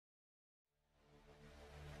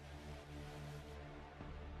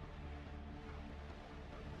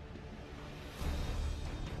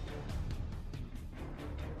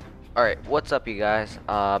Alright, what's up you guys?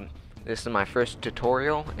 This is my first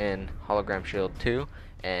tutorial in Hologram Shield 2,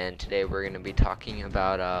 and today we're going to be talking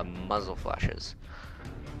about muzzle flashes.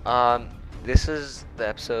 Um, this is the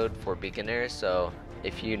episode for beginners, so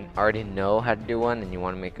if you already know how to do one and you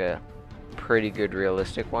want to make a pretty good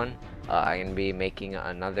realistic one, I'm going to be making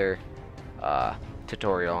another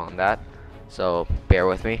tutorial on that, so bear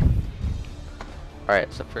with me.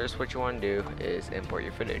 Alright, so first what you want to do is import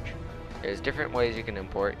your footage. There's different ways you can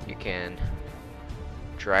import. You can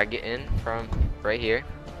drag it in from right here.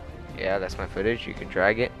 Yeah, that's my footage. You can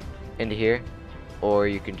drag it into here, or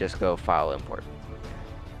you can just go file import.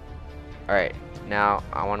 Alright, now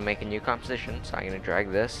I want to make a new composition, so I'm going to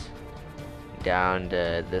drag this down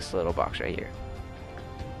to this little box right here.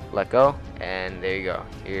 Let go, and there you go.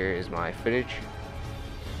 Here is my footage.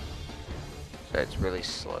 So it's really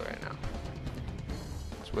slow right now.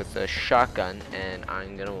 With a shotgun, and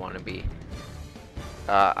I'm gonna want to be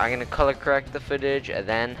I'm gonna color correct the footage and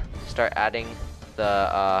then start adding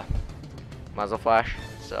the muzzle flash.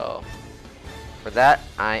 So for that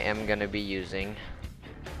I am gonna be using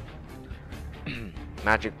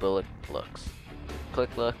magic bullet looks,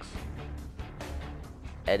 click looks,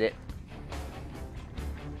 edit.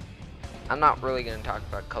 I'm not really gonna talk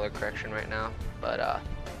about color correction right now, but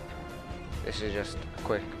this is just a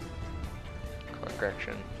quick color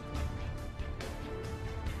correction.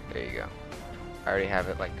 There you go. I already have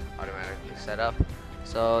it like automatically set up.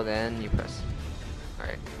 So then you press.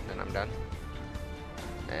 Alright, then I'm done.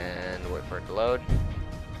 And wait for it to load.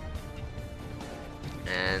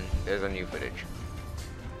 And there's a new footage.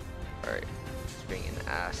 Alright, it's being an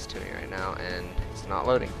ass to me right now and it's not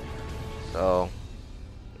loading. So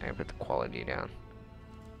I'm gonna put the quality down.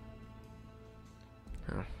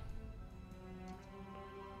 Oh.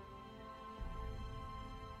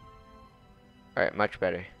 Alright, much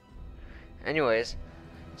better. Anyways,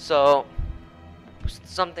 so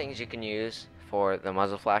some things you can use for the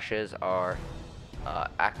muzzle flashes are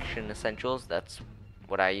action essentials. That's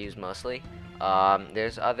what I use mostly.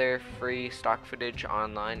 There's other free stock footage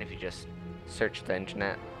online if you just search the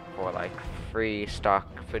internet for like free stock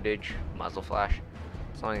footage muzzle flash,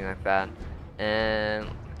 something like that. And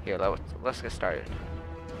here, let's get started.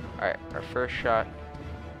 Alright, our first shot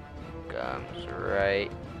comes right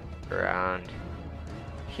around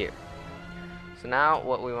here. So now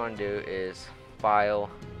what we want to do is file,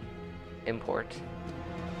 import,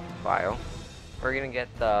 file. We're gonna get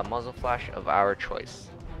the muzzle flash of our choice.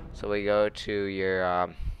 So we go to your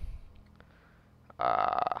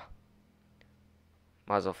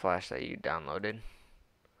muzzle flash that you downloaded.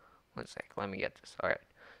 One sec, let me get this. Alright,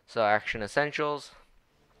 so action essentials,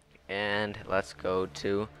 and let's go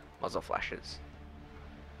to muzzle flashes.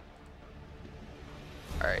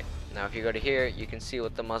 Alright, now if you go to here, you can see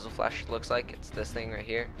what the muzzle flash looks like. It's this thing right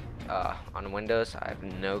here. On Windows, I have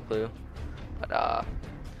no clue. But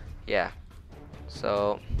yeah.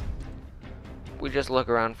 So we just look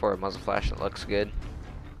around for a muzzle flash that looks good.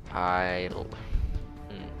 I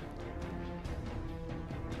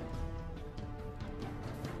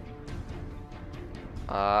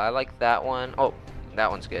like that one. Oh,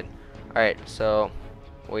 that one's good. Alright, so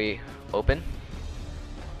we open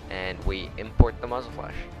and we import the muzzle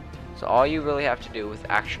flash. So all you really have to do with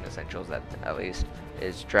action essentials, at least,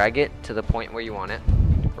 is drag it to the point where you want it,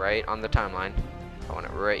 right on the timeline. I want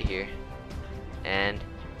it right here, and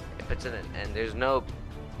it puts it in. And there's no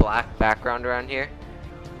black background around here.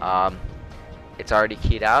 It's already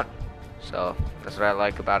keyed out, so that's what I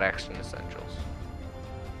like about action essentials.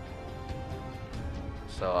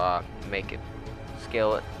 So make it,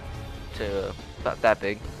 scale it to about that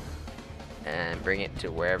big, and bring it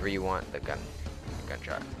to wherever you want the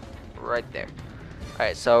gunshot, right there.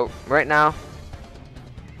 Alright, so right now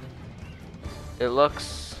it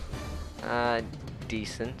looks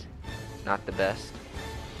decent, not the best.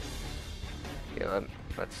 Yeah,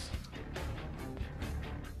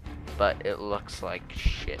 but it looks like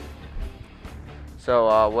shit.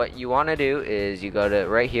 So what you want to do is you go to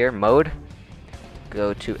right here, mode,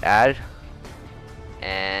 go to add,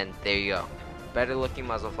 and there you go. Better looking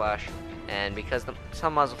muzzle flash. And because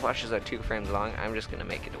some muzzle flashes are 2 frames long, I'm just gonna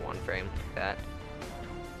make it to 1 frame, like that.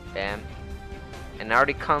 Bam. And it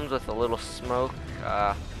already comes with a little smoke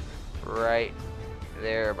right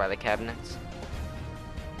there by the cabinets.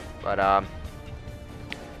 But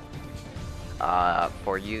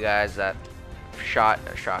for you guys that shot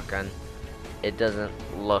a shotgun, it doesn't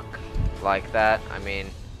look like that. I mean,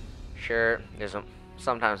 sure, there's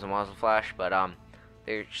sometimes a muzzle flash, but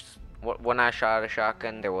there's when I shot a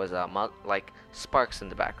shotgun, there was like sparks in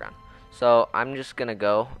the background. So I'm just gonna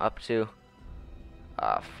go up to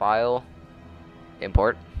file,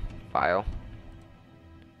 import, File.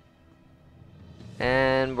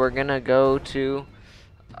 And we're gonna go to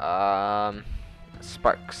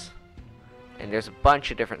sparks. And there's a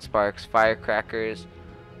bunch of different sparks, firecrackers,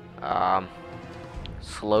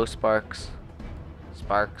 slow sparks.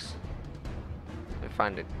 Let me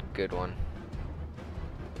find a good one.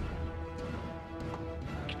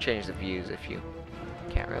 You can change the views if you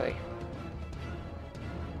can't really.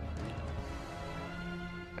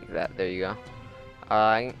 Like that, there you go.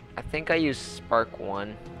 I think I use spark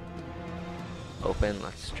 1. Open,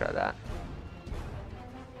 let's try that.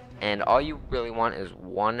 And all you really want is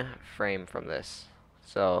 1 frame from this.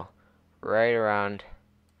 So right around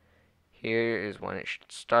here is when it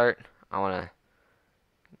should start. I want a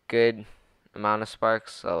good amount of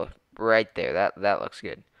sparks, so right there, that looks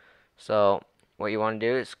good. So what you want to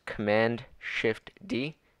do is Command Shift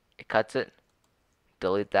D, it cuts it,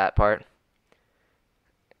 delete that part.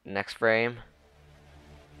 Next frame,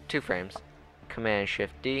 2 frames, Command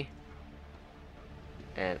Shift D,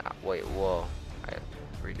 and wait, whoa, I have to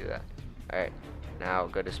redo that. Alright, now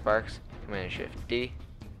go to sparks, Command Shift D,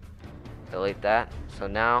 delete that. So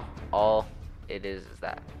now all it is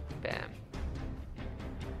that. Bam.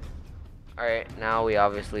 Alright, now we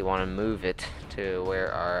obviously want to move it to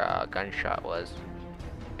where our gunshot was.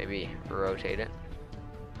 Maybe rotate it.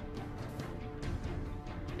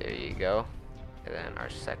 There you go. And then our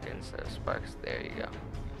second set of sparks. There you go.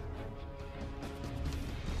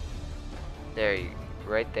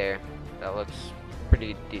 Right there. That looks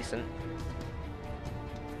pretty decent.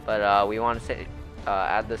 But we want to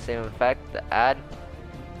add the same effect, the add,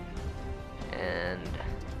 and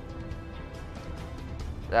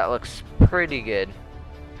that looks pretty good.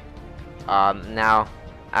 Now,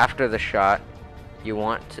 after the shot, you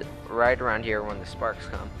want to, right around here when the sparks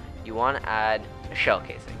come, you want to add a shell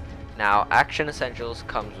casing. Now, Action Essentials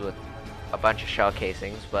comes with a bunch of shell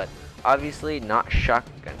casings, but obviously not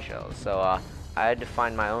shotgun shells. So I had to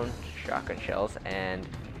find my own shotgun shells, and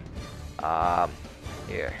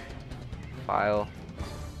here, file,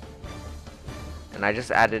 and I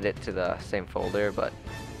just added it to the same folder, but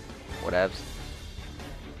whatevs.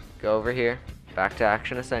 Go over here, back to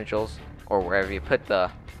Action Essentials, or wherever you put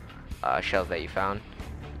the shells that you found.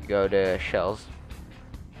 You go to shells.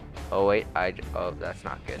 Oh wait, oh, that's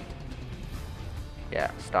not good.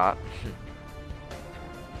 Yeah, stop.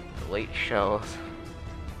 Delete shells.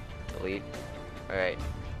 Delete. Alright,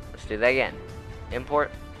 let's do that again.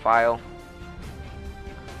 Import, file,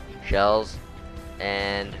 shells,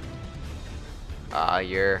 and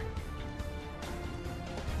your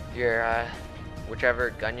whichever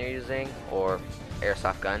gun you're using, or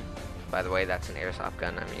airsoft gun. By the way, that's an airsoft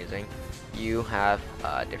gun I'm using. You have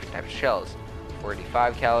different types of shells.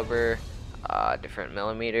 45 caliber, different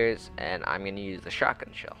millimeters, and I'm going to use the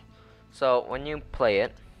shotgun shell. So when you play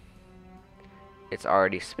it, it's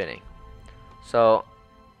already spinning. So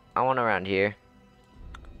I want around here,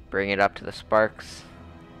 bring it up to the sparks,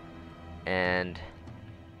 and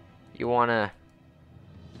you want to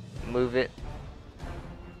move it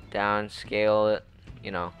down, scale it,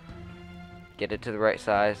 you know, get it to the right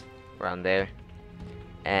size, around there.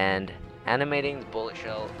 And animating the bullet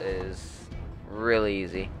shell is really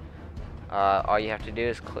easy. All you have to do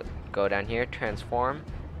is go down here, transform,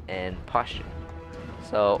 and posture.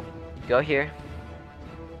 So go here,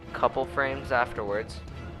 couple frames afterwards,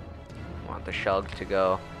 you want the shell to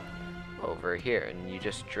go over here, and you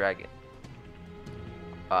just drag it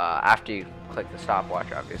after you click the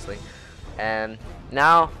stopwatch, obviously. And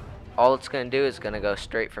now all it's going to do is going to go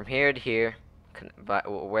straight from here to here,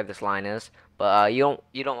 where this line is. But you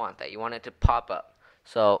don't want that. You want it to pop up.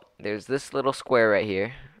 So there's this little square right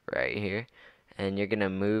here, and you're gonna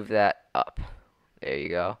move that up. There you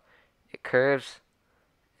go. It curves,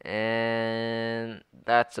 and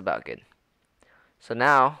that's about good. So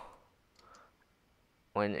now,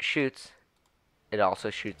 when it shoots, it also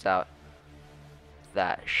shoots out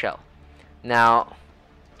that shell. Now,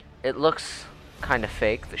 it looks kind of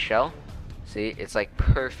fake, the shell. See, it's like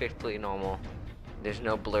perfectly normal. There's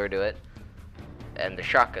no blur to it, and the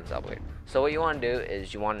shotgun's all weird. So what you want to do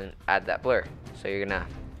is you want to add that blur. So you're gonna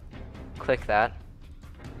click that,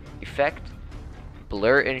 effect,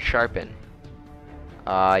 blur and sharpen.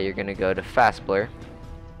 You're gonna go to fast blur,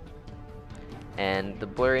 and the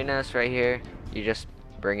blurriness right here, you just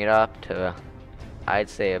bring it up to, I'd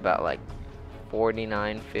say about like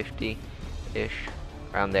 49, 50 ish,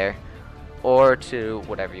 around there, or to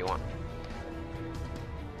whatever you want.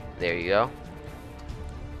 There you go.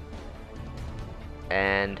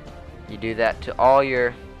 And you do that to all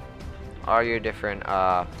your different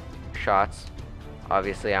shots.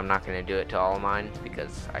 Obviously I'm not going to do it to all of mine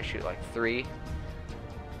because I shoot like 3.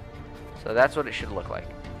 So that's what it should look like.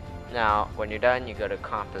 Now, when you're done, you go to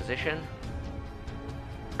composition,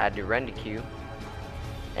 add your render queue,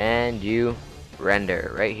 and you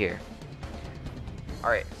render right here.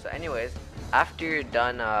 Alright, so anyways, after you're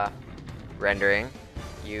done rendering,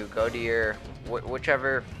 you go to your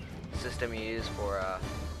whichever system you use for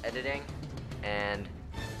editing, and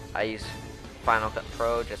I use Final Cut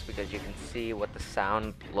Pro just because you can see what the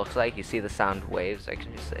sound looks like. You see the sound waves, I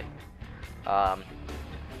can just say.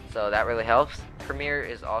 So that really helps. Premiere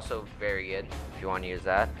is also very good if you want to use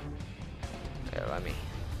that. Okay, let me.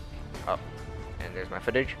 Oh, and there's my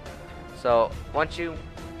footage. So once you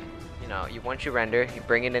once you render, you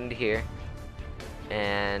bring it into here,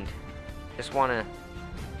 and just wanna,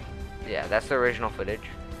 yeah, that's the original footage,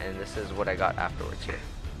 and this is what I got afterwards here.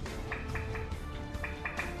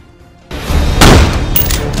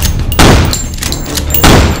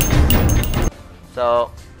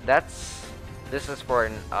 So this is for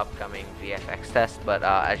an upcoming VFX test, but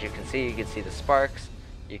as you can see the sparks,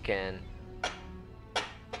 you can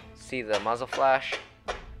see the muzzle flash,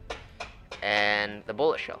 and the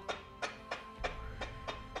bullet shell.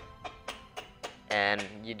 And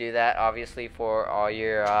you do that obviously for all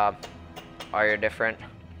your different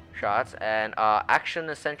shots. And Action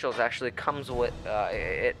Essentials actually comes with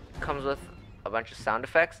it comes with a bunch of sound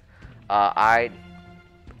effects. I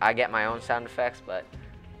get my own sound effects, but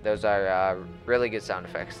those are really good sound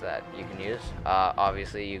effects that you can use.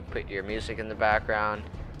 Obviously, you put your music in the background.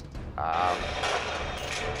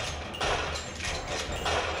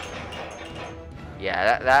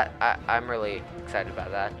 Yeah, I'm really excited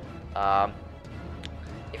about that.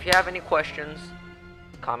 If you have any questions,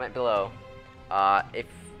 comment below. If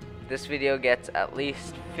this video gets at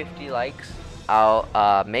least 50 likes,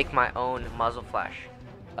 I'll make my own muzzle flashes,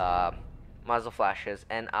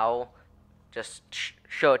 and I'll just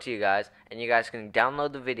show it to you guys, and you guys can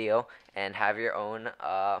download the video and have your own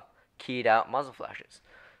keyed out muzzle flashes.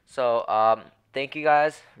 So thank you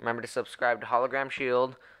guys. Remember to subscribe to Hologram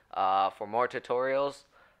Shield for more tutorials.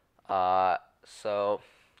 So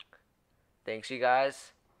thanks you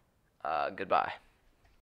guys. Goodbye.